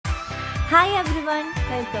Hi everyone,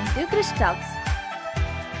 welcome to Krish Talks.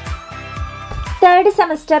 Third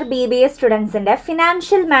semester BBA സ്റ്റുഡൻസിൻ്റെ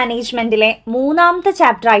financial മാനേജ്മെൻറ്റിലെ മൂന്നാമത്തെ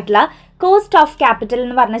chapter ആയിട്ടുള്ള cost of capital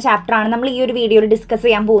എന്ന് പറഞ്ഞ ചാപ്റ്ററാണ് നമ്മൾ ഈ ഒരു വീഡിയോയിൽ ഡിസ്കസ്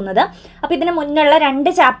ചെയ്യാൻ പോകുന്നത്. അപ്പോൾ ഇതിന് മുന്നുള്ള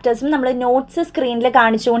 2 ചാപ്റ്റേഴ്സും നമ്മൾ നോട്ട്സ് സ്ക്രീനിൽ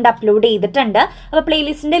കാണിച്ചുകൊണ്ട് അപ്ലോഡ് ചെയ്തിട്ടുണ്ട്. അപ്പോൾ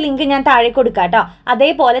പ്ലേലിസ്റ്റിൻ്റെ ലിങ്ക് ഞാൻ താഴെ കൊടുക്കാം കേട്ടോ.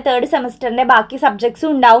 അതേപോലെ തേർഡ് സെമസ്റ്ററിൻ്റെ ബാക്കി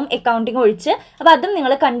സബ്ജക്ട്സും ഉണ്ടാവും അക്കൗണ്ടിങ് ഒഴിച്ച്. അപ്പോൾ അതും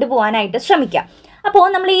നിങ്ങൾ കണ്ടുപോകാനായിട്ട് ശ്രമിക്കുക. അപ്പോൾ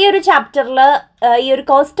നമ്മൾ ഈ ഒരു ചാപ്റ്ററിൽ ഈ ഒരു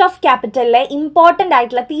കോസ്റ്റ് ഓഫ് ക്യാപിറ്റലിലെ ഇമ്പോർട്ടൻ്റ്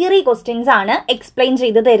ആയിട്ടുള്ള തിയറി ക്വസ്റ്റ്യൻസ് ആണ് എക്സ്പ്ലെയിൻ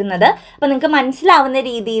ചെയ്ത് തരുന്നത്. അപ്പോൾ നിങ്ങൾക്ക് മനസ്സിലാവുന്ന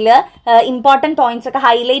രീതിയിൽ ഇമ്പോർട്ടൻറ്റ് പോയിന്റ്സ് ഒക്കെ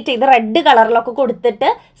ഹൈലൈറ്റ് ചെയ്ത് റെഡ് കളറിലൊക്കെ കൊടുത്തിട്ട്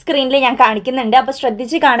സ്ക്രീനിൽ ഞാൻ കാണിക്കുന്നുണ്ട്. അപ്പോൾ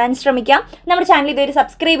ശ്രദ്ധിച്ച് കാണാൻ ശ്രമിക്കാം. നമ്മുടെ ചാനൽ ഇതൊരു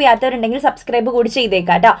സബ്സ്ക്രൈബ് ചെയ്യാത്തവരുണ്ടെങ്കിൽ സബ്സ്ക്രൈബ് കൂടി ചെയ്തേക്കാം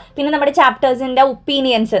കേട്ടോ. പിന്നെ നമ്മുടെ ചാപ്റ്റേഴ്സിൻ്റെ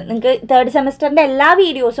ഒപ്പീനിയൻസ് നിങ്ങൾക്ക് തേർഡ് സെമസ്റ്ററിൻ്റെ എല്ലാ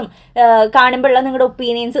വീഡിയോസും കാണുമ്പോഴുള്ള നിങ്ങളുടെ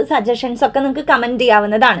ഒപ്പീനിയൻസ് സജഷൻസ് ഒക്കെ നിങ്ങൾക്ക് കമൻറ്റ്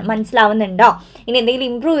ചെയ്യാവുന്നതാണ്. മനസ്സിലാവുന്നുണ്ടോ, ഇനി എന്തെങ്കിലും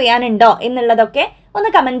ഇമ്പ്രൂവ് ചെയ്യാനുണ്ടോ എന്നുള്ളതൊക്കെ ഒന്ന്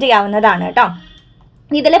കമൻറ്റ് ചെയ്യാവുന്നതാണ് കേട്ടോ.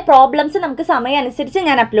 ഇതിലെ പ്രോബ്ലംസ് നമുക്ക് സമയം അനുസരിച്ച്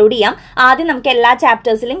ഞാൻ അപ്ലോഡ് ചെയ്യാം. ആദ്യം നമുക്ക് എല്ലാ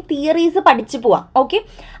ചാപ്റ്റേഴ്സിലും തിയറീസ് പഠിച്ചു പോവാം. ഓക്കെ,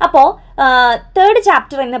 അപ്പോൾ തേർഡ്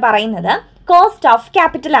ചാപ്റ്റർ എന്ന് പറയുന്നത് കോസ്റ്റ് ഓഫ്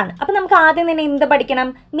ക്യാപിറ്റൽ ആണ്. അപ്പോൾ നമുക്ക് ആദ്യം തന്നെ എന്ത് പഠിക്കണം?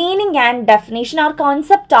 Meaning and definition or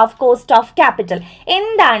concept of cost of capital.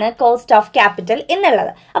 എന്താണ് കോസ്റ്റ് ഓഫ് ക്യാപിറ്റൽ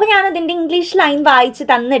എന്നുള്ളത്? അപ്പോൾ ഞാനതിൻ്റെ ഇംഗ്ലീഷ് ലൈൻ വായിച്ച്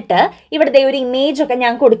തന്നിട്ട് ഇവിടുത്തെ ഒരു ഇമേജ് ഒക്കെ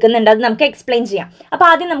ഞാൻ കൊടുക്കുന്നുണ്ട്. അത് നമുക്ക് എക്സ്പ്ലെയിൻ ചെയ്യാം. അപ്പോൾ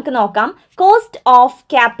ആദ്യം നമുക്ക് നോക്കാം. Cost of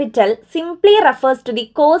capital simply refers to the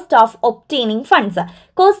cost of obtaining funds.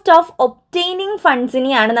 Cost of obtaining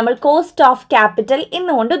ഫണ്ട്സിനെയാണ് നമ്മൾ കോസ്റ്റ് ഓഫ് ക്യാപിറ്റൽ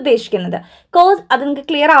എന്നുകൊണ്ട് ഉദ്ദേശിക്കുന്നത്. അത് നിങ്ങൾക്ക്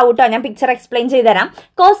ക്ലിയർ ആവട്ടോ, ഞാൻ പിക്ചർ എക്സ്പ്ലെയിൻ ചെയ്തുതരാം.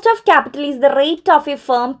 Cost of capital is the rate of A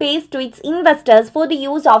firm pace to its investors for the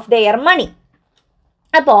use of their മണി.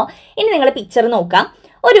 അപ്പോൾ ഇനി നിങ്ങൾ പിക്ചർ നോക്കാം.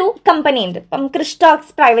 ഒരു കമ്പനി ഉണ്ട്. ഇപ്പം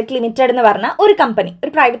ക്രിസ്റ്റോക്സ് പ്രൈവറ്റ് ലിമിറ്റഡ് എന്ന് പറഞ്ഞ ഒരു കമ്പനി,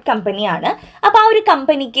 ഒരു പ്രൈവറ്റ് കമ്പനിയാണ്. അപ്പോൾ ആ ഒരു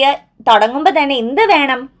കമ്പനിക്ക് തുടങ്ങുമ്പോൾ തന്നെ എന്ത്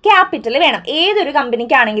വേണം? ക്യാപിറ്റൽ വേണം. ഏതൊരു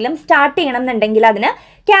കമ്പനിക്കാണെങ്കിലും സ്റ്റാർട്ട് ചെയ്യണം എന്നുണ്ടെങ്കിൽ അതിന്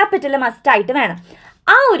ക്യാപിറ്റൽ മസ്റ്റായിട്ട് വേണം.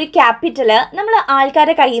 ആ ഒരു ക്യാപിറ്റൽ നമ്മൾ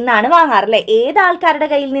ആൾക്കാരുടെ കയ്യിൽ നിന്നാണ് വാങ്ങാറില്ലേ? ഏത് ആൾക്കാരുടെ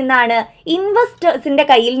കയ്യിൽ നിന്നാണ്? ഇൻവെസ്റ്റേഴ്സിൻ്റെ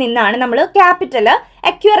കയ്യിൽ നിന്നാണ് നമ്മൾ ക്യാപിറ്റൽ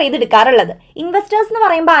അക്വയർ ചെയ്തെടുക്കാറുള്ളത്. ഇൻവെസ്റ്റേഴ്സ് എന്ന്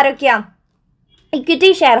പറയുമ്പോൾ ആരൊക്കെയാണ്? Equity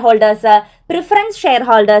share holders, preference share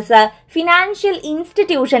holders, financial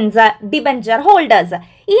institutions, debenture holders.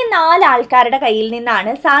 ഈ 4 ആൾക്കാരുടെ കയ്യിൽ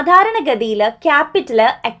നിന്നാണ് സാധാരണഗതിയിൽ ക്യാപിറ്റൽ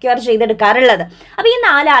അക്വയർ ചെയ്തെടുക്കാറുള്ളത്. അപ്പോൾ ഈ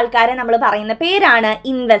 4 ആൾക്കാരെ നമ്മൾ പറയുന്ന പേരാണ്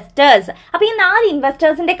ഇൻവെസ്റ്റേഴ്സ്. അപ്പോൾ ഈ 4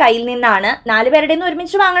 ഇൻവെസ്റ്റേഴ്സിൻ്റെ കയ്യിൽ നിന്നാണ്, 4 പേരുടെ നിന്ന്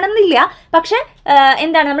ഒരുമിച്ച് വാങ്ങണം എന്നില്ല, പക്ഷെ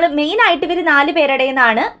എന്താണ് നമ്മൾ മെയിനായിട്ട് ഇവർ 4 പേരുടെ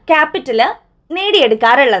നിന്നാണ് ക്യാപിറ്റൽ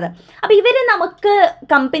നേടിയെടുക്കാറുള്ളത്. അപ്പോൾ ഇവർ നമുക്ക്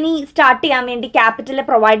കമ്പനി സ്റ്റാർട്ട് ചെയ്യാൻ വേണ്ടി ക്യാപിറ്റൽ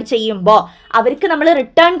പ്രൊവൈഡ് ചെയ്യുമ്പോൾ അവർക്ക് നമ്മൾ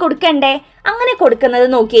റിട്ടേൺ കൊടുക്കണ്ടേ? അങ്ങനെ കൊടുക്കുന്നത്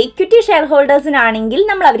നോക്കിയേ. ഇക്വിറ്റി ഷെയർ ഹോൾഡേഴ്സിനാണെങ്കിൽ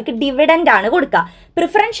നമ്മൾ അവർക്ക് ഡിവിഡൻഡ് ആണ് കൊടുക്കുക.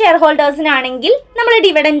 പ്രിഫറൻസ് ഷെയർ ഹോൾഡേഴ്സിനാണെങ്കിൽ നമ്മൾ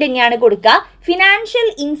ഡിവിഡൻഡ് തന്നെയാണ് കൊടുക്കുക. ഫിനാൻഷ്യൽ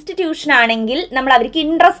ഇൻസ്റ്റിറ്റ്യൂഷൻ ആണെങ്കിൽ നമ്മൾ അവർക്ക്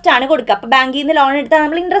ഇൻട്രസ്റ്റ് ആണ് കൊടുക്കുക. അപ്പോൾ ബാങ്കിൽ നിന്ന് ലോൺ എടുത്താൽ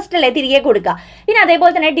നമ്മൾ ഇൻട്രസ്റ്റ് അല്ലേ തിരികെ കൊടുക്കുക. പിന്നെ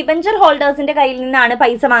അതേപോലെ തന്നെ ഡിബഞ്ചർ ഹോൾഡേഴ്സിൻ്റെ കയ്യിൽ നിന്നാണ്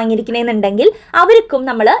പൈസ വാങ്ങിയിരിക്കുന്നതെന്നുണ്ടെങ്കിൽ അവർക്കും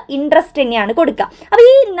നമ്മൾ ഇൻട്രസ്റ്റ് തന്നെയാണ് കൊടുക്കുക. അപ്പോൾ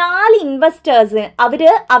ഈ 4 ഇൻവെസ്റ്റേഴ്സ്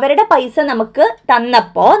അവരുടെ പൈസ നമുക്ക്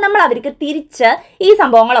തന്നപ്പോൾ നമ്മൾ അവർക്ക് തിരിച്ച് ഈ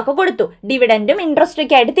സംഭവങ്ങളൊക്കെ കൊടുത്തു. ഡിവിഡൻഡും ഇൻട്രസ്റ്റും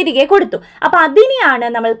ഒക്കെ ആയിട്ട് തിരികെ കൊടുത്തു. അപ്പോൾ അതിനെയാണ്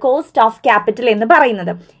നമ്മൾ കോസ്റ്റ് ഓഫ് ക്യാപിറ്റൽ എന്ന്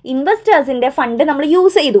പറയുന്നത്. ഇൻവെസ്റ്റേഴ്സിൻ്റെ ഫണ്ട് നമ്മൾ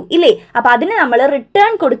യൂസ് ചെയ്തു ഇല്ലേ? അപ്പോൾ അതിന് നമ്മൾ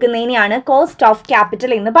റിട്ടേൺ കൊടുക്കുന്നതിനെയാണ് കോസ്റ്റ് ഓഫ്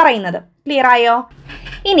ക്യാപിറ്റൽ എന്ന് പറയുന്നത്. ക്ലിയർ ആയോ?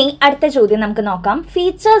 ഇനി അടുത്ത ചോദ്യം നമുക്ക് നോക്കാം.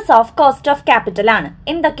 Features of cost of capital ആണ്.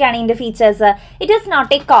 എന്തൊക്കെയാണ് ഇതിൻ്റെ features? It is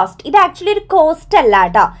not A cost. ഇത് ആക്ച്വലി ഒരു കോസ്റ്റ് അല്ല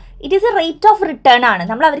കേട്ടോ. It is A rate of return ആണ്.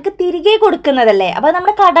 നമ്മൾ അവർക്ക് തിരികെ കൊടുക്കുന്നതല്ലേ. അപ്പോൾ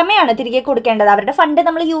നമ്മുടെ കടമയാണ് തിരികെ കൊടുക്കേണ്ടത്. അവരുടെ ഫണ്ട്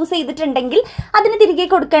നമ്മൾ യൂസ് ചെയ്തിട്ടുണ്ടെങ്കിൽ അതിന് തിരികെ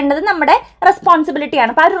കൊടുക്കേണ്ടത് നമ്മുടെ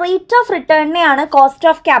റെസ്പോൺസിബിലിറ്റിയാണ്. അപ്പോൾ ആ ഒരു rate of റിട്ടേണിനെയാണ് cost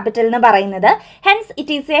of capital എന്ന് പറയുന്നത്. Hence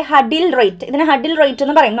it is A ഹഡിൽ rate. ഇതിന് ഹഡിൽ റേറ്റ്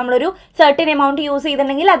എന്ന് പറയും. നമ്മളൊരു സർട്ടൻ എമൗണ്ട് യൂസ്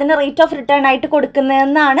ചെയ്തിട്ടുണ്ടെങ്കിൽ അതിന് റേറ്റ് ഓഫ് റിട്ടേൺ ആയിട്ട്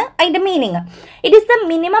കൊടുക്കുന്നതെന്നാണ് അതിൻ്റെ meaning. It is the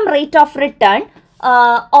minimum rate of return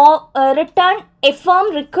return a firm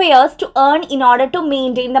requires to earn in order to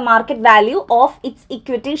maintain the market value of its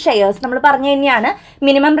equity shares. നമ്മൾ പറഞ്ഞു തന്നെയാണ്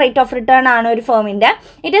minimum rate of return ആണ് ഒരു ഫേമിൻ്റെ.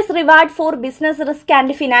 It is reward four business risk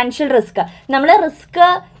and financial risk. നമ്മൾ risk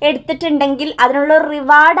എടുത്തിട്ടുണ്ടെങ്കിൽ അതിനുള്ള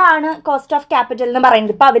റിവാർഡാണ് cost of capital എന്ന്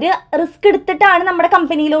പറയുന്നത്. ഇപ്പോൾ അവർ റിസ്ക് എടുത്തിട്ടാണ് നമ്മുടെ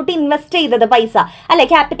കമ്പനിയിലോട്ട് ഇൻവെസ്റ്റ് ചെയ്തത് പൈസ അല്ലെ,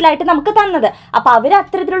 ക്യാപിറ്റലായിട്ട് നമുക്ക് തന്നത്. അപ്പോൾ അവർ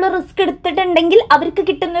അത്തരത്തിലുള്ള റിസ്ക് എടുത്തിട്ടുണ്ടെങ്കിൽ അവർക്ക്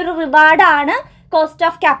കിട്ടുന്ന ഒരു റിവാർഡാണ് കോസ്റ്റ്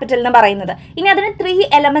ഓഫ് ക്യാപിറ്റൽ എന്ന് പറയുന്നത്. ഇനി അതിന് 3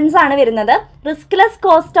 എലമെന്റ്സ് ആണ് വരുന്നത്. Riskless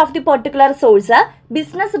cost of the particular source,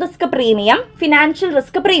 business risk premium, financial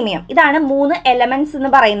risk premium. ഇതാണ് 3 എലമെന്റ്സ്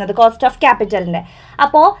എന്ന് പറയുന്നത് കോസ്റ്റ് ഓഫ് ക്യാപിറ്റലിന്റെ.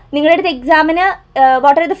 അപ്പോൾ നിങ്ങളുടെ അടുത്ത് എക്സാമിന്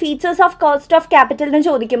what are the features of cost of capital എന്ന്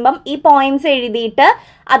ചോദിക്കുമ്പം ഈ പോയിന്റ്സ് എഴുതിയിട്ട്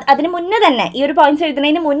അതിന് മുന്നേ തന്നെ ഈ ഒരു പോയിന്റ്സ്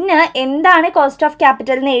എഴുതുന്നതിന് മുന്നേ എന്താണ് കോസ്റ്റ് ഓഫ്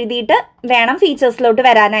ക്യാപിറ്റൽ എന്ന് എഴുതിയിട്ട് വേണം ഫീച്ചേഴ്സിലോട്ട്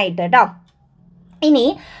വരാനായിട്ട് കേട്ടോ. ഇനി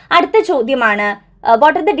അടുത്ത ചോദ്യമാണ്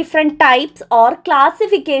what are the different types or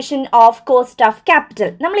classification of cost of capital.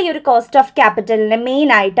 നമ്മൾ ഈ ഒരു കോസ്റ്റ് ഓഫ് ക്യാപിറ്റലിനെ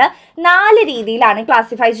മെയിനായിട്ട് 4 രീതിയിലാണ്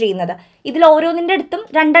ക്ലാസിഫൈ ചെയ്യുന്നത്. ഇതിൽ ഓരോന്നിൻ്റെ അടുത്തും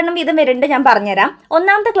 2 എണ്ണം വീതം വരുന്നുണ്ട്, ഞാൻ പറഞ്ഞുതരാം.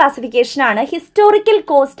 ഒന്നാമത്തെ ക്ലാസിഫിക്കേഷനാണ് historical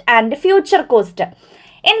cost and future cost.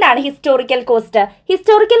 എന്താണ് historical cost?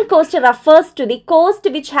 Historical cost refers to the cost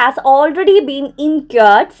which has already been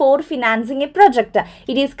incurred four financing A project.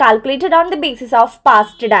 It is calculated on the basis of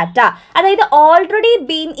past data. അതായത് already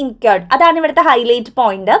been incurred, അതാണ് ഇവിടുത്തെ highlight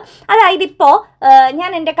point. അതായത് ഇപ്പോൾ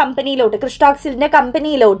ഞാൻ എൻ്റെ കമ്പനിയിലോട്ട്, ക്രിസ്റ്റോക്സിൻ്റെ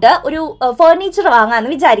കമ്പനിയിലോട്ട് ഒരു furniture വാങ്ങാമെന്ന്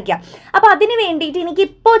വിചാരിക്കാം. അപ്പോൾ അതിന് വേണ്ടിയിട്ട്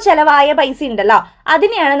എനിക്കിപ്പോൾ ചിലവായ പൈസ ഉണ്ടല്ലോ,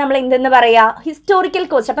 അതിനെയാണ് നമ്മൾ എന്തെന്ന് പറയുക, ഹിസ്റ്റോറിക്കൽ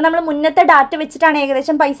കോസ്റ്റ്. അപ്പോൾ നമ്മൾ മുന്നത്തെ ഡാറ്റ വെച്ചിട്ടാണ്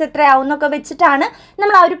ഏകദേശം പൈസ എത്രയാവുന്നൊക്കെ വെച്ചിട്ടാണ്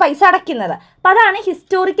നമ്മൾ ആ ഒരു പൈസ അടയ്ക്കുന്നത്. അപ്പോൾ അതാണ്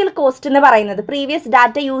ഹിസ്റ്റോറിക്കൽ കോസ്റ്റ് എന്ന് പറയുന്നത്. പ്രീവിയസ്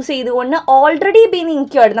ഡാറ്റ യൂസ് ചെയ്തുകൊണ്ട് ഓൾറെഡി ബീൻ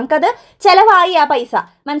ഇൻക്വേർഡ്, നമുക്കത് ചിലവായി ആ പൈസ,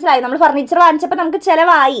 മനസ്സിലായി? നമ്മൾ ഫർണിച്ചർ വാങ്ങിച്ചപ്പോൾ നമുക്ക്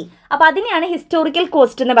ചിലവായി, അപ്പോൾ അതിനെയാണ് ഹിസ്റ്റോറിക്കൽ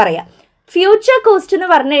കോസ്റ്റ് എന്ന് പറയുക. ഫ്യൂച്ചർ കോസ്റ്റ് എന്ന്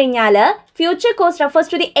പറഞ്ഞു കഴിഞ്ഞാൽ future cost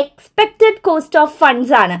refers to the expected cost of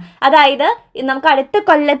funds ആണ്. അതായത് നമുക്ക് അടുത്ത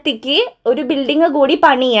കൊല്ലത്തേക്ക് ഒരു ബിൽഡിംഗ് കൂടി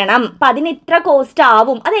പണിയണം, അപ്പം അതിന് ഇത്ര കോസ്റ്റ്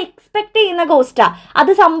ആവും, അത് എക്സ്പെക്ട് ചെയ്യുന്ന കോസ്റ്റാ,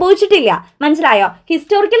 അത് സംഭവിച്ചിട്ടില്ല, മനസ്സിലായോ?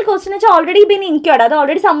 ഹിസ്റ്റോറിക്കൽ കോസ്റ്റ് എന്ന് വെച്ചാൽ ഓൾറെഡി ബീൻ ഇൻക്വേർഡ്, അത്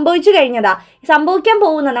ഓൾറെഡി സംഭവിച്ചു കഴിഞ്ഞതാ, സംഭവിക്കാൻ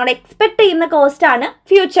പോകുന്നത്, നമ്മൾ എക്സ്പെക്ട് ചെയ്യുന്ന കോസ്റ്റാണ്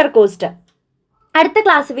ഫ്യൂച്ചർ കോസ്റ്റ്. അടുത്ത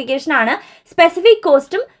ക്ലാസിഫിക്കേഷൻ ആണ് സ്പെസിഫിക്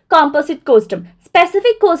കോസ്റ്റും കോമ്പോസിറ്റ് കോസ്റ്റും.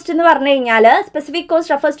 സ്പെസിഫിക് കോസ്റ്റ് എന്ന് പറഞ്ഞു കഴിഞ്ഞാൽ specific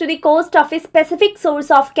cost refers to the cost of A specific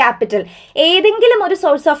source of capital. ഏതെങ്കിലും ഒരു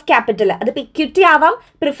സോഴ്സ് ഓഫ് ക്യാപിറ്റൽ, അത് ഇക്വിറ്റി ആവാം,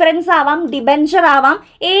 പ്രിഫറൻസ് ആവാം, ഡിബഞ്ചർ ആവാം,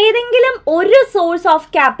 ഏതെങ്കിലും ഒരു സോഴ്സ്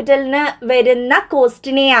ഓഫ് ക്യാപിറ്റലിന് വരുന്ന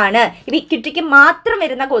കോസ്റ്റിനെയാണ്, ഇത് ഇക്വിറ്റിക്ക് മാത്രം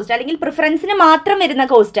വരുന്ന കോസ്റ്റ്, അല്ലെങ്കിൽ പ്രിഫറൻസിന് മാത്രം വരുന്ന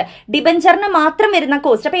കോസ്റ്റ്, ഡിബഞ്ചറിന് മാത്രം വരുന്ന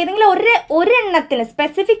കോസ്റ്റ്. അപ്പോൾ ഏതെങ്കിലും ഒരെണ്ണത്തിന്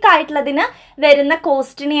സ്പെസിഫിക് ആയിട്ടുള്ളതിന് വരുന്ന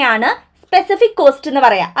കോസ്റ്റിനെയാണ് സ്പെസിഫിക് കോസ്റ്റ് എന്ന്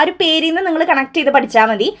പറയാം. ആ ഒരു പേരിൽ നിന്ന് നിങ്ങൾ കണക്ട് ചെയ്ത് പഠിച്ചാൽ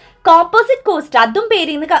മതി. കോമ്പോസിറ്റ് കോസ്റ്റ്, അതും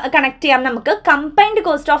പേരിൽ നിന്ന് കണക്ട് ചെയ്യാം നമുക്ക്. Combined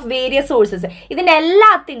cost of various sources, ഇതിൻ്റെ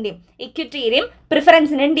എല്ലാത്തിൻ്റെയും ഇക്വിറ്റിയുടെയും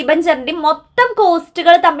പ്രിഫറൻസിൻ്റെയും ഡിബഞ്ചറിൻ്റെയും മൊത്തം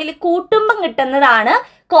കോസ്റ്റുകൾ തമ്മിൽ കൂട്ടുമ്പം കിട്ടുന്നതാണ്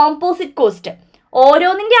കോമ്പോസിറ്റ് കോസ്റ്റ്.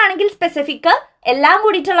 ഓരോന്നിൻ്റെ ആണെങ്കിൽ സ്പെസിഫിക്, എല്ലാം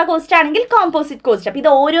കൂടിയിട്ടുള്ള കോസ്റ്റ് ആണെങ്കിൽ കോമ്പോസിറ്റ് കോസ്റ്റ്. അപ്പോൾ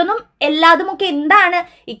ഇത് ഓരോന്നും എല്ലാതുമൊക്കെ എന്താണ്?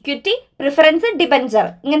 ഇക്വിറ്റി, പ്രിഫറൻസ്, ഡിബഞ്ചർ,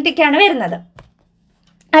 ഇങ്ങനത്തെയൊക്കെയാണ് വരുന്നത്.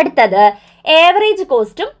 അടുത്തത് ആവറേജ്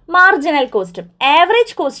കോസ്റ്റും മാർജിനൽ കോസ്റ്റും.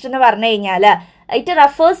 ആവറേജ് കോസ്റ്റ് എന്ന് പറഞ്ഞു കഴിഞ്ഞാൽ it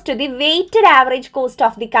refers to the weighted average cost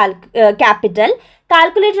of the capital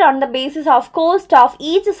calculated on the basis of cost of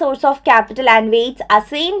each source of capital and weights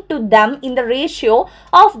assigned to them in the ratio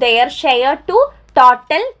of their share to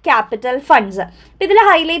total capital funds. ഇതിൽ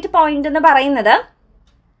highlight point എന്ന് പറയുന്നത്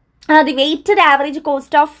the weighted average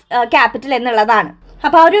cost of capital എന്നുള്ളതാണ്.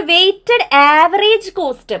 അപ്പോൾ ആ ഒരു weighted average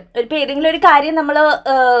cost, ഇപ്പോൾ ഏതെങ്കിലും ഒരു കാര്യം നമ്മൾ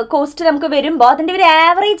കോസ്റ്റ് നമുക്ക് വരുമ്പോൾ അതിൻ്റെ ഒരു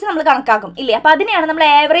ആവറേജ് നമ്മൾ കണക്കാക്കും ഇല്ലേ, അപ്പോൾ അതിനെയാണ് നമ്മൾ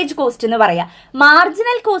ആവറേജ് കോസ്റ്റ് എന്ന് പറയുക.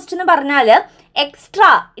 മാർജിനൽ കോസ്റ്റ് എന്ന് പറഞ്ഞാൽ extra,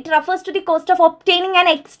 it refers to the cost of obtaining an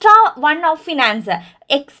extra one of finance.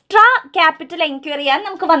 Extra capital enquiry ചെയ്യാൻ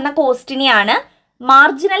നമുക്ക് വന്ന കോസ്റ്റിനെയാണ്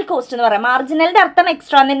മാർജിനൽ കോസ്റ്റ് എന്ന് പറയാം. മാർജിനലിൻ്റെ അർത്ഥം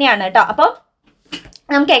എക്സ്ട്രാ തന്നെയാണ് കേട്ടോ. അപ്പോൾ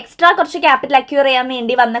നമുക്ക് എക്സ്ട്രാ കുറച്ച് ക്യാപിറ്റൽ അക്യൂർ ചെയ്യാൻ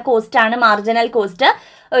വേണ്ടി വന്ന കോസ്റ്റാണ് മാർജിനൽ കോസ്റ്റ്.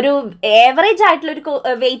 ഒരു ആവറേജ് ആയിട്ടുള്ള ഒരു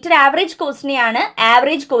വെയ്റ്റഡ് ആവറേജ് കോസ്റ്റിനെയാണ്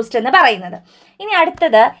ആവറേജ് കോസ്റ്റ് എന്ന് പറയുന്നത്. ഇനി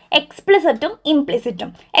അടുത്തത് എക്സ്പ്ലിസിറ്റും ഇംപ്ലിസിറ്റും.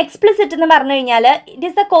 എക്സ്പ്ലിസിറ്റ് എന്ന് പറഞ്ഞു കഴിഞ്ഞാൽ it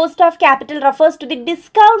is the cost of capital refers to the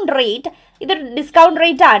discount rate. ഇതൊരു ഡിസ്കൗണ്ട്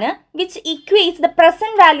റേറ്റ് ആണ് which ഇക്വേറ്റ്സ് the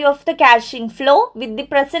present value of the cash inflow with the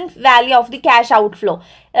present value of the cash outflow.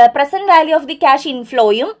 Present value of the cash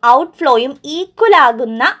ഇൻഫ്ലോയും ഔട്ട്ഫ്ലോയും equal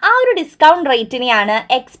ആകുന്ന ആ ഒരു discount റേറ്റിനെയാണ്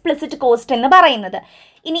explicit cost എന്ന് പറയുന്നത്.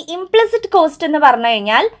 ഇനി implicit cost എന്ന് പറഞ്ഞു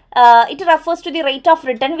കഴിഞ്ഞാൽ it refers to the rate of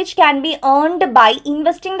return which can be earned by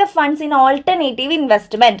investing the funds in alternative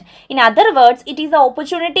investment. In other words it is the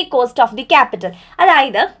opportunity cost of the capital.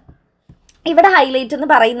 അതായത് ഇവിടെ highlight എന്ന്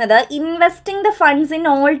പറയുന്നത് investing the funds in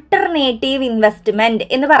alternative investment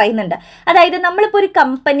എന്ന് പറയുന്നുണ്ട്. അതായത് നമ്മളിപ്പോൾ ഒരു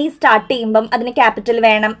company start ചെയ്യുമ്പം അതിന് ക്യാപിറ്റൽ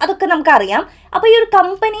വേണം, അതൊക്കെ നമുക്കറിയാം. അപ്പോൾ ഈ ഒരു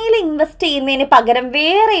കമ്പനിയിൽ ഇൻവെസ്റ്റ് ചെയ്യുന്നതിന് പകരം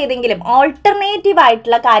വേറെ ഏതെങ്കിലും ഓൾട്ടർനേറ്റീവ്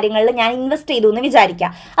ആയിട്ടുള്ള കാര്യങ്ങളിൽ ഞാൻ ഇൻവെസ്റ്റ് ചെയ്തു എന്ന്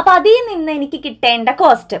വിചാരിക്കാം. അപ്പോൾ അതിൽ നിന്ന് എനിക്ക് കിട്ടേണ്ട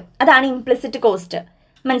കോസ്റ്റ്, അതാണ് ഇംപ്ലിസിറ്റ് കോസ്റ്റ്.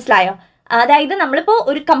 മനസ്സിലായോ? അതായത് നമ്മളിപ്പോൾ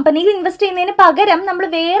ഒരു കമ്പനിയിൽ ഇൻവെസ്റ്റ് ചെയ്യുന്നതിന് പകരം നമ്മൾ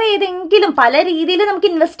വേറെ ഏതെങ്കിലും പല രീതിയിൽ നമുക്ക്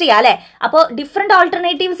ഇൻവെസ്റ്റ് ചെയ്യാം അല്ലേ. അപ്പോൾ ഡിഫറെൻറ്റ്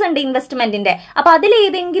ഓൾട്ടർനേറ്റീവ്സ് ഉണ്ട് ഇൻവെസ്റ്റ്മെൻറ്റിൻ്റെ. അപ്പോൾ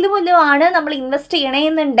അതിലേതെങ്കിലും ആണ് നമ്മൾ ഇൻവെസ്റ്റ്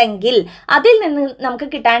ചെയ്യണമെന്നുണ്ടെങ്കിൽ അതിൽ നിന്ന് നമുക്ക്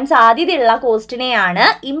കിട്ടാൻ സാധ്യതയുള്ള കോസ്റ്റിനെയാണ്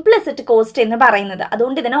ഇംപ്ലിസിറ്റ് കോസ്റ്റ് എന്ന് പറയുന്നത്.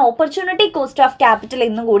 അതുകൊണ്ട് ഇതിനെ ഓപ്പർച്യൂണിറ്റി കോസ്റ്റ് ഓഫ് ക്യാപിറ്റൽ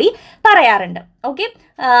എന്നും കൂടി പറയാറുണ്ട്. ഓക്കെ,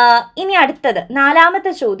 ഇനി അടുത്തത്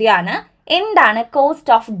 4ാമത്തെ ചോദ്യമാണ് എന്താണ്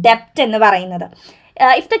കോസ്റ്റ് ഓഫ് ഡെപ്റ്റ് എന്ന് പറയുന്നത്.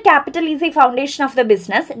 if the capital is the foundation of the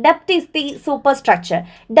business, debt is the superstructure.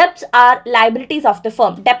 Debts are liabilities of the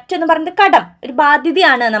firm. Debt എന്ന് പറയുന്നത് കടം, ഒരു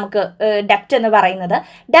ബാധ്യതയാണ് നമുക്ക് ഡെപ്റ്റ് എന്ന് പറയുന്നത്.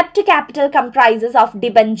 ഡെപ്റ്റ് capital comprises of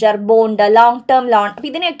debenture, bond, long term loan. അപ്പോൾ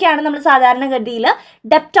ഇതിനെയൊക്കെയാണ് നമ്മൾ സാധാരണഗതിയിൽ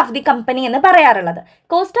ഡെപ്റ്റ് ഓഫ് ദി കമ്പനി എന്ന് പറയാറുള്ളത്.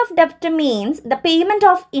 Cost of ഡെപ്റ്റ് means the payment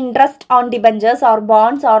of interest on debentures or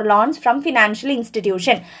bonds or loans from financial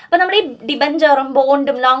institution. അപ്പോൾ നമ്മൾ ഈ ഡിബഞ്ചറും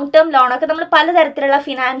ബോണ്ടും ലോങ് ടേം ലോണൊക്കെ നമ്മൾ പലതരത്തിലുള്ള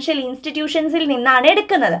ഫിനാൻഷ്യൽ ഇൻസ്റ്റിറ്റ്യൂഷൻസിൽ നിന്നാണ്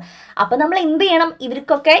എടുക്കുന്നത്. അപ്പോൾ നമ്മൾ എന്ത് ചെയ്യണം?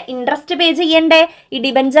 ഇവർക്കൊക്കെ ഇൻട്രസ്റ്റ് പേ ചെയ്യണ്ടേ? ഈ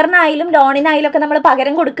ഡിബഞ്ചറിനായാലും ലോണിനായാലും ഒക്കെ നമ്മൾ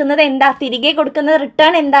പകരം കൊടുക്കുന്നത് എന്താ? തിരികെ കൊടുക്കുന്നത്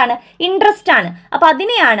റിട്ടേൺ എന്താണ്? ഇൻട്രസ്റ്റ് ആണ്. അപ്പോൾ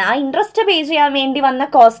അതിനെയാണ്, ആ ഇൻട്രസ്റ്റ് പേ ചെയ്യാൻ വേണ്ടി വന്ന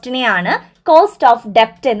കോസ്റ്റിനെയാണ് കോസ്റ്റ് ഓഫ്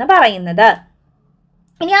ഡെപ്റ്റ് എന്ന് പറയുന്നത്.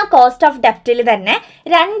 ഇനി ആ കോസ്റ്റ് ഓഫ് ഡെപ്റ്റിൽ തന്നെ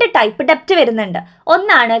 2 ടൈപ്പ് ഡെപ്റ്റ് വരുന്നുണ്ട്.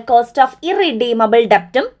 ഒന്നാണ് cost of ഇറിഡീമബിൾ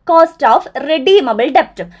ഡെപ്റ്റും cost of redeemable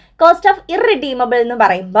ഡെപ്റ്റും. Cost of ഇറിഡീമബിൾ എന്ന്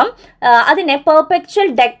പറയുമ്പം അതിനെ പെർപെച്വൽ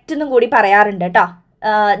ഡെപ്റ്റ് എന്നും കൂടി പറയാറുണ്ട് കേട്ടോ.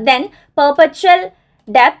 Then perpetual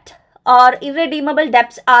ഡെപ്റ്റ് or irredeemable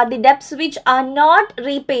debts are the debts which are not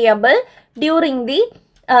repayable during the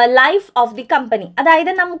life of the company. അതായത്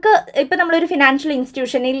നമുക്ക് ഇപ്പം നമ്മളൊരു ഫിനാൻഷ്യൽ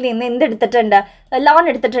ഇൻസ്റ്റിറ്റ്യൂഷനിൽ നിന്ന് എന്തെടുത്തിട്ടുണ്ട്? ലോൺ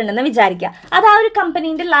എടുത്തിട്ടുണ്ടെന്ന് വിചാരിക്കുക. അത് ആ ഒരു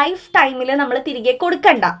കമ്പനീൻ്റെ ലൈഫ് ടൈമിൽ നമ്മൾ തിരികെ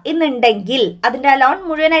കൊടുക്കണ്ട എന്നുണ്ടെങ്കിൽ, അതിൻ്റെ ആ ലോൺ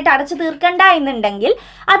മുഴുവനായിട്ട് അടച്ചു തീർക്കണ്ട എന്നുണ്ടെങ്കിൽ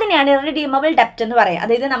അതിനെയാണ് ഇറിഡീമബിൾ ഡെപ്റ്റ് എന്ന് പറയുക.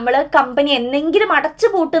 അതായത് നമ്മൾ കമ്പനി എന്തെങ്കിലും അടച്ചു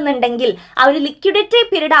പൂട്ടുന്നുണ്ടെങ്കിൽ, ആ ഒരു ലിക്വിഡിറ്റി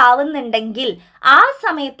പീരീഡ് ആവുന്നുണ്ടെങ്കിൽ ആ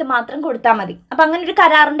സമയത്ത് മാത്രം കൊടുത്താൽ മതി. അപ്പം അങ്ങനെ ഒരു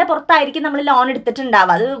കരാറിൻ്റെ പുറത്തായിരിക്കും നമ്മൾ ലോൺ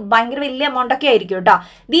എടുത്തിട്ടുണ്ടാവുക. അത് ഭയങ്കര വലിയ എമൗണ്ട് ഒക്കെ ആയിരിക്കും കേട്ടോ.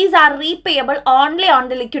 These are repayable only on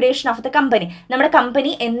the liquidation of the company. നമ്മുടെ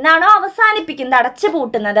കമ്പനി എന്നാണോ അവസാനിപ്പിക്കുന്നത്, അടച്ചു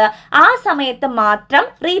പൂട്ടുന്നത്, ആ സമയത്ത് മാത്രം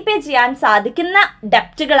റീപേ ചെയ്യാൻ സാധിക്കുന്ന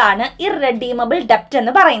ഡെപ്റ്റുകളാണ് ഇർറെഡീമബിൾ ഡെപ്റ്റ്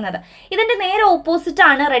എന്ന് പറയുന്നത്. ഇതിന്റെ നേരെ ഓപ്പോസിറ്റ്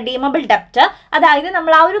ആണ് റെഡീമബിൾ ഡെപ്റ്റ്. അതായത്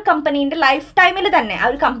നമ്മൾ ആ ഒരു കമ്പനീന്റെ ലൈഫ് ടൈമിൽ തന്നെ, ആ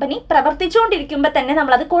ഒരു കമ്പനി പ്രവർത്തിച്ചുകൊണ്ടിരിക്കുമ്പോൾ തന്നെ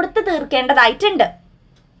നമ്മൾ അത് കൊടുത്തു തീർക്കേണ്ടതായിട്ടുണ്ട്.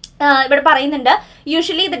 ഇവിടെ പറയുന്നുണ്ട്,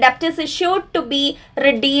 usually the ഡെപ്റ്റ് is issued to B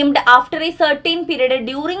redeemed after A certain period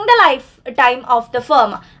during the life time of the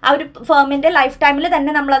firm. ആ ഒരു ഫേമിന്റെ ലൈഫ് ടൈമിൽ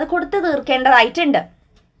തന്നെ നമ്മൾ അത് കൊടുത്തു തീർക്കേണ്ടതായിട്ടുണ്ട്.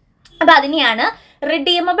 അപ്പം അതിനെയാണ്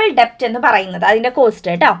റിഡീമബിൾ ഡെപ്റ്റ് എന്ന് പറയുന്നത്, അതിന്റെ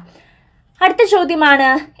കോസ്റ്റ് കേട്ടോ. അടുത്ത ചോദ്യമാണ്,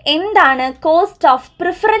 എന്താണ് cost of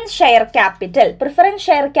preference share capital? Preference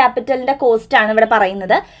share ക്യാപിറ്റലിന്റെ cost ആണ് ഇവിടെ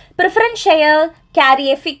പറയുന്നത്. Preference share carry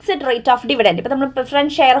A fixed rate of dividend. ഇപ്പൊ നമ്മൾ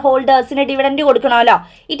പ്രിഫറൻസ് ഷെയർ ഹോൾഡേഴ്സിന് ഡിവിഡൻഡ് കൊടുക്കണമല്ലോ.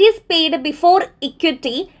 It is paid before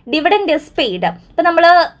equity dividend is paid. ഇപ്പൊ നമ്മൾ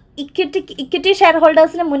ഇക്വിറ്റി ഷെയർ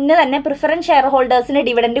ഹോൾഡേഴ്സിന് മുന്നേ തന്നെ പ്രിഫറൻസ് ഷെയർ ഹോൾഡേഴ്സിന്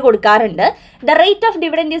ഡിവിഡൻഡ് കൊടുക്കാറുണ്ട്. The rate of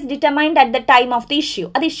dividend is determined at the time of the issue.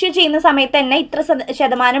 അത് issue ചെയ്യുന്ന സമയത്ത് തന്നെ ഇത്ര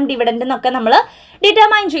ശതമാനം ഡിവിഡൻഡ് എന്നൊക്കെ നമ്മൾ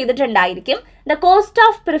determine ചെയ്തിട്ടുണ്ടായിരിക്കും. The cost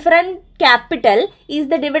of preference capital is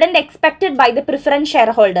the dividend expected by the preference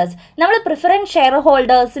share holders. നമ്മൾ പ്രിഫറൻസ് ഷെയർ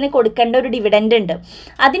ഹോൾഡേഴ്സിന് കൊടുക്കേണ്ട ഒരു ഡിവിഡൻഡ് ഉണ്ട്.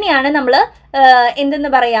 അതിനെയാണ് നമ്മൾ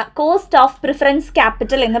എന്തെന്ന് പറയുക, കോസ്റ്റ് ഓഫ് പ്രിഫറൻസ്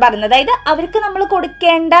ക്യാപിറ്റൽ എന്ന് പറയുന്നത്. അതായത് അവർക്ക് നമ്മൾ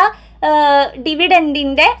കൊടുക്കേണ്ട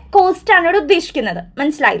ഡിവിഡൻഡിന്റെ കോസ്റ്റ് ആണ് ഇവിടെ ഉദ്ദേശിക്കുന്നത്.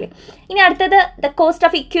 മനസ്സിലായില്ലേ? ഇനി അടുത്തത് the cost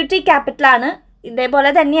of equity capital ആണ്.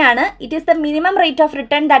 ഇതേപോലെ തന്നെയാണ്. It is the minimum rate of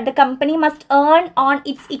return that the company must earn on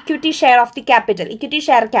its equity share of the capital.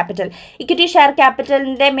 Equity share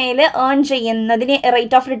ക്യാപിറ്റലിന്റെ മേല് ഏൺ ചെയ്യുന്നതിന്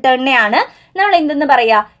റേറ്റ് ഓഫ് റിട്ടേണിനെയാണ് നമ്മൾ എന്തെന്ന്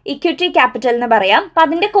പറയാ, ഇക്വിറ്റി ക്യാപിറ്റൽ എന്ന് പറയാം. അപ്പൊ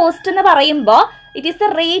അതിന്റെ കോസ്റ്റ് എന്ന് പറയുമ്പോൾ it is the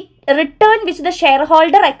return which the share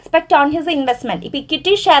holder expect on his investment. ഇപ്പൊ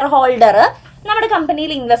ഇക്വിറ്റി ഷെയർ ഹോൾഡർ നമ്മുടെ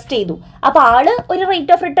കമ്പനിയിൽ ഇൻവെസ്റ്റ് ചെയ്തു, അപ്പൊ ആള് ഒരു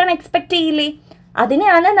റേറ്റ് ഓഫ് റിട്ടേൺ എക്സ്പെക്ട് ചെയ്യില്ലേ?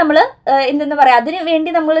 അതിനെയാണ് നമ്മൾ എന്തെന്ന് പറയാ, അതിന്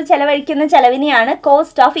വേണ്ടി നമ്മൾ ചെലവഴിക്കുന്ന ചെലവിനെയാണ്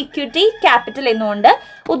കോസ്റ്റ് ഓഫ് ഇക്വിറ്റി ക്യാപിറ്റൽ എന്നുകൊണ്ട്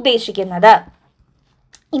ഉദ്ദേശിക്കുന്നത്.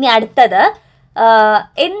 ഇനി അടുത്തത്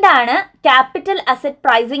എന്താണ് capital asset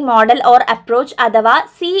pricing model or approach അഥവാ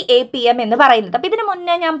CAPM എന്ന് പറയുന്നത്? അപ്പം ഇതിന്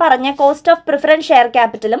മുന്നേ ഞാൻ പറഞ്ഞ cost of preference share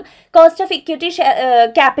ക്യാപിറ്റലും cost of equity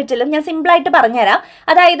ക്യാപിറ്റലും ഞാൻ സിമ്പിളായിട്ട് പറഞ്ഞുതരാം.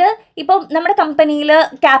 അതായത് ഇപ്പം നമ്മുടെ കമ്പനിയിൽ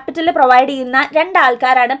ക്യാപിറ്റൽ പ്രൊവൈഡ് ചെയ്യുന്ന 2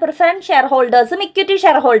 ആൾക്കാരാണ് പ്രിഫറൻസ് ഷെയർ ഹോൾഡേഴ്സും ഇക്വിറ്റി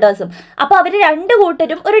ഷെയർ ഹോൾഡേഴ്സും. അപ്പോൾ അവർ 2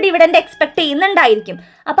 കൂട്ടരും ഒരു ഡിവിഡൻഡ് എക്സ്പെക്ട് ചെയ്യുന്നുണ്ടായിരിക്കും.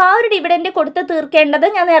 അപ്പോൾ ആ ഒരു ഡിവിഡൻഡ് കൊടുത്ത് തീർക്കേണ്ടത്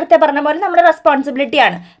ഞാൻ നേരത്തെ പറഞ്ഞ പോലെ നമ്മുടെ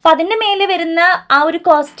റെസ്പോൺസിബിലിറ്റിയാണ്. അപ്പോൾ അതിൻ്റെ മേലെ വരുന്ന ആ ഒരു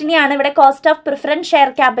കോസ്റ്റിനെയാണ് ഇവിടെ cost of preference share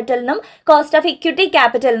ക്യാപിറ്റലിനും cost of equity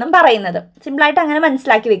capital എന്നും പറയുന്നത്. സിമ്പിളായിട്ട് അങ്ങനെ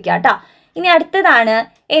മനസ്സിലാക്കി വെക്കുക കേട്ടോ. ഇനി അടുത്തതാണ്,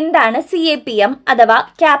 എന്താണ് CAPM അഥവാ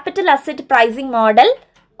capital asset pricing model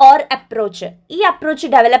or approach? ഈ അപ്രോച്ച്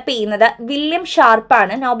ഡെവലപ്പ് ചെയ്യുന്നത് വില്യം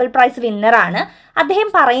ഷാർപ്പാണ്, നോബൽ പ്രൈസ് വിന്നറാണ്.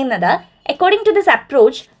 അദ്ദേഹം പറയുന്നത്, according to this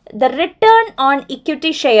approach the return on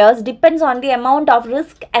equity shares depends on the amount of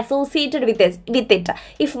risk associated with it.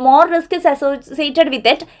 If more risk is associated with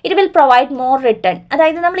it, it will provide more return.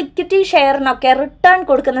 അതായത് നമ്മൾ equity ഷെയറിനൊക്കെ return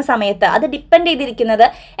കൊടുക്കുന്ന സമയത്ത് അത് depend ചെയ്തിരിക്കുന്നത്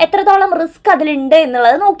എത്രത്തോളം risk അതിലുണ്ട്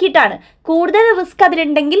എന്നുള്ളത് നോക്കിയിട്ടാണ്. കൂടുതൽ റിസ്ക്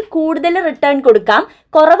അതിലുണ്ടെങ്കിൽ കൂടുതൽ റിട്ടേൺ കൊടുക്കാം.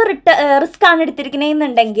 കുറവ് റിസ്ക് ആണ്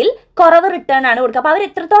എടുത്തിരിക്കുന്നതെന്നുണ്ടെങ്കിൽ കുറവ് റിട്ടേൺ ആണ് കൊടുക്കുക. അപ്പോൾ അവർ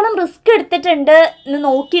എത്രത്തോളം റിസ്ക് എടുത്തിട്ടുണ്ട് എന്ന്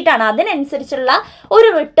നോക്കിയിട്ടാണ് അതിനനുസരിച്ചുള്ള ഒരു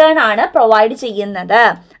റിട്ടേൺ ആണ് പ്രൊവൈഡ് ചെയ്യുന്നത്.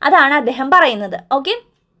 അതാണ് അദ്ദേഹം പറയുന്നത്. ഓക്കെ,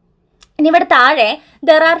 ഇനി ഇവിടെ താഴെ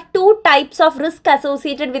there are 2 types of risk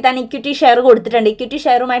associated with an equity share കൊടുത്തിട്ടുണ്ട്. ഇക്വിറ്റി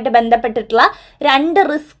ഷെയറുമായിട്ട് ബന്ധപ്പെട്ടിട്ടുള്ള 2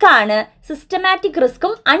 റിസ്ക് ആണ്, സിസ്റ്റമാറ്റിക്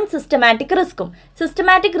റിസ്ക്കും അൺസിസ്റ്റമാറ്റിക് റിസ്ക്കും.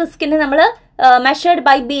 സിസ്റ്റമാറ്റിക് റിസ്കിന് നമ്മൾ മെഷേർഡ്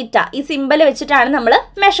ബൈ ബീറ്റ ഈ സിമ്പൽ വെച്ചിട്ടാണ് നമ്മൾ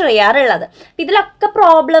മെഷർ ചെയ്യാറുള്ളത്. ഇതിലൊക്കെ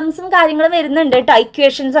പ്രോബ്ലംസും കാര്യങ്ങളും വരുന്നുണ്ട് കേട്ടോ,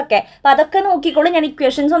 ഇക്വേഷൻസ് ഒക്കെ. അപ്പോൾ അതൊക്കെ നോക്കിക്കോളൂ, ഞാൻ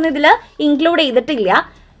ഇക്വേഷൻസ് ഒന്നും ഇതിൽ ഇൻക്ലൂഡ് ചെയ്തിട്ടില്ല.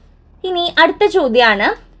 ഇനി അടുത്ത ചോദ്യമാണ്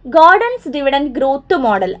ഗോർഡൻസ് ഡിവിഡൻഡ് ഗ്രോത്ത്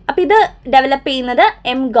മോഡൽ. അപ്പോൾ ഇത് ഡെവലപ്പ് ചെയ്യുന്നത്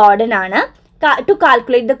എം ഗോർഡൻ ആണ്. To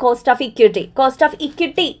calculate the cost of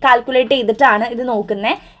equity calculate ചെയ്തിട്ടാണ് ഇത്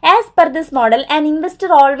നോക്കുന്നത്. As per this model an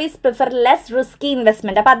investor always prefer less risky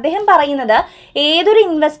investment. അപ്പോൾ അദ്ദേഹം പറയുന്നത് ഏതൊരു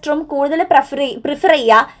ഇൻവെസ്റ്ററും കൂടുതൽ പ്രിഫർ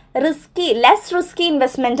ചെയ്യുക ലെസ് റിസ്കി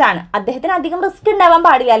ഇൻവെസ്റ്റ്മെന്റ് ആണ്. അദ്ദേഹത്തിന് അധികം റിസ്ക് ഉണ്ടാവാൻ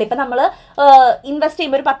പാടില്ല. ഇപ്പം നമ്മൾ ഇൻവെസ്റ്റ്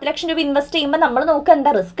ചെയ്യുമ്പോൾ ഒരു 10 ലക്ഷം രൂപ ഇൻവെസ്റ്റ് ചെയ്യുമ്പോൾ നമ്മൾ നോക്കുക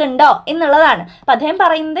എന്താ റിസ്ക് ഉണ്ടോ എന്നുള്ളതാണ്. അപ്പം അദ്ദേഹം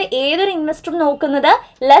പറയുന്നത് ഏതൊരു ഇൻവെസ്റ്ററും നോക്കുന്നത്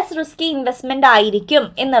ലെസ് റിസ്കി ഇൻവെസ്റ്റ്മെന്റ് ആയിരിക്കും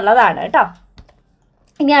എന്നുള്ളതാണ് കേട്ടോ.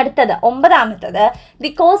 ഇനി അടുത്തത് 9ാമത്തത് the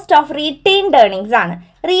cost of retained earnings ആണ്.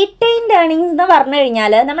 റീറ്റെയിൻഡ് ഏർണിങ്സ് എന്ന് പറഞ്ഞു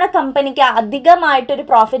കഴിഞ്ഞാൽ നമ്മുടെ കമ്പനിക്ക് അധികമായിട്ടൊരു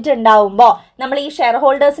പ്രോഫിറ്റ് ഉണ്ടാവുമ്പോൾ നമ്മൾ ഈ ഷെയർ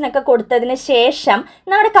ഹോൾഡേഴ്സിനൊക്കെ കൊടുത്തതിന് ശേഷം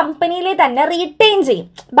നമ്മുടെ കമ്പനിയിലെ തന്നെ റീറ്റെയിൻ ചെയ്യും.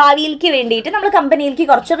 ഭാവിയിലേക്ക് വേണ്ടിയിട്ട് നമ്മൾ കമ്പനിയിലേക്ക്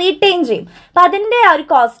കുറച്ച് റീറ്റെയിൻ ചെയ്യും. അപ്പോൾ അതിൻ്റെ ആ ഒരു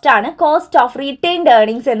കോസ്റ്റാണ് കോസ്റ്റ് ഓഫ് റീറ്റെയിൻഡ്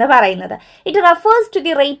ഏർണിങ്സ് എന്ന് പറയുന്നത്. It refers to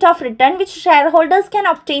the rate of return which share holders can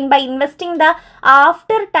obtain by investing the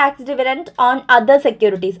after tax dividend on other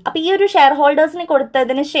securities. അപ്പോൾ ഈ ഒരു ഷെയർ ഹോൾഡേഴ്സിന്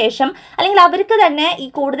കൊടുത്തതിന് ശേഷം അല്ലെങ്കിൽ അവർക്ക് തന്നെ ഈ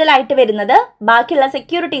കൂടുതലായിട്ട് വരുന്നത് ബാക്കിയുള്ള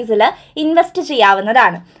സെക്യൂരിറ്റീസിൽ ഇൻവെസ്റ്റ്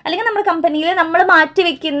ചെയ്യാവുന്നതാണ്. അല്ലെങ്കിൽ നമ്മുടെ കമ്പനിയിൽ നമ്മൾ മാറ്റി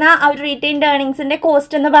വെക്കുന്ന ആ ഒരു റീറ്റെയിൻഡ് ഏർണിങ്സിന്റെ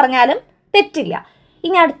കോസ്റ്റ് എന്ന് പറഞ്ഞാലും തെറ്റില്ല.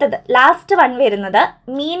 ഇനി അടുത്തത് ലാസ്റ്റ് വൺ വരുന്നത്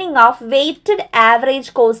meaning of weighted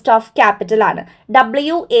average cost of capital ആണ്.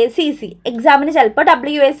 WACC എക്സാമിന് ചിലപ്പോൾ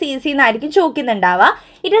WACC എന്നായിരിക്കും ചോദിക്കുന്നുണ്ടാവുക.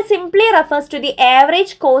 It simply refers to the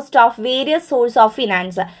average cost of various source of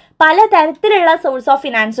finance. പല തരത്തിലുള്ള സോഴ്സ് ഓഫ്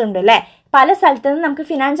ഫിനാൻസ് ഉണ്ട് അല്ലേ, പല സ്ഥലത്തു നിന്ന് നമുക്ക്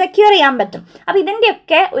ഫിനാൻസ് അക്യൂർ ചെയ്യാൻ പറ്റും. അപ്പോൾ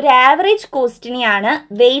ഇതിൻ്റെയൊക്കെ ഒരു average കോസ്റ്റിനെയാണ്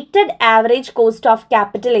weighted average cost of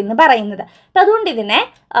capital എന്ന് പറയുന്നത്. അപ്പോൾ അതുകൊണ്ട് ഇതിനെ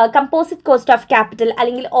കമ്പോസിറ്റ് കോസ്റ്റ് ഓഫ് ക്യാപിറ്റൽ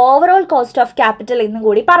അല്ലെങ്കിൽ ഓവറോൾ കോസ്റ്റ് ഓഫ് ക്യാപിറ്റൽ എന്നും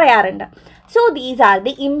കൂടി പറയാറുണ്ട്. So these are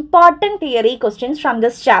the important theory questions from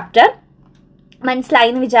this chapter. മനസ്സിലായി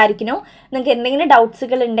എന്ന് വിചാരിക്കുന്നു. നിങ്ങൾക്ക് എന്തെങ്കിലും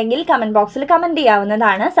ഡൗട്ട്സുകൾ ഉണ്ടെങ്കിൽ കമൻറ്റ് ബോക്സിൽ കമൻറ്റ്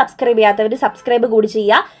ചെയ്യാവുന്നതാണ്. സബ്സ്ക്രൈബ് ചെയ്യാത്തവർ സബ്സ്ക്രൈബ് കൂടി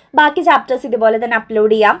ചെയ്യുക. ബാക്കി ചാപ്റ്റേഴ്സ് ഇതുപോലെ തന്നെ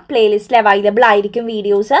അപ്ലോഡ് ചെയ്യാം. പ്ലേലിസ്റ്റിൽ അവൈലബിൾ ആയിരിക്കും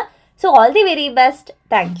videos. So all the very best.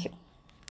 Thank you.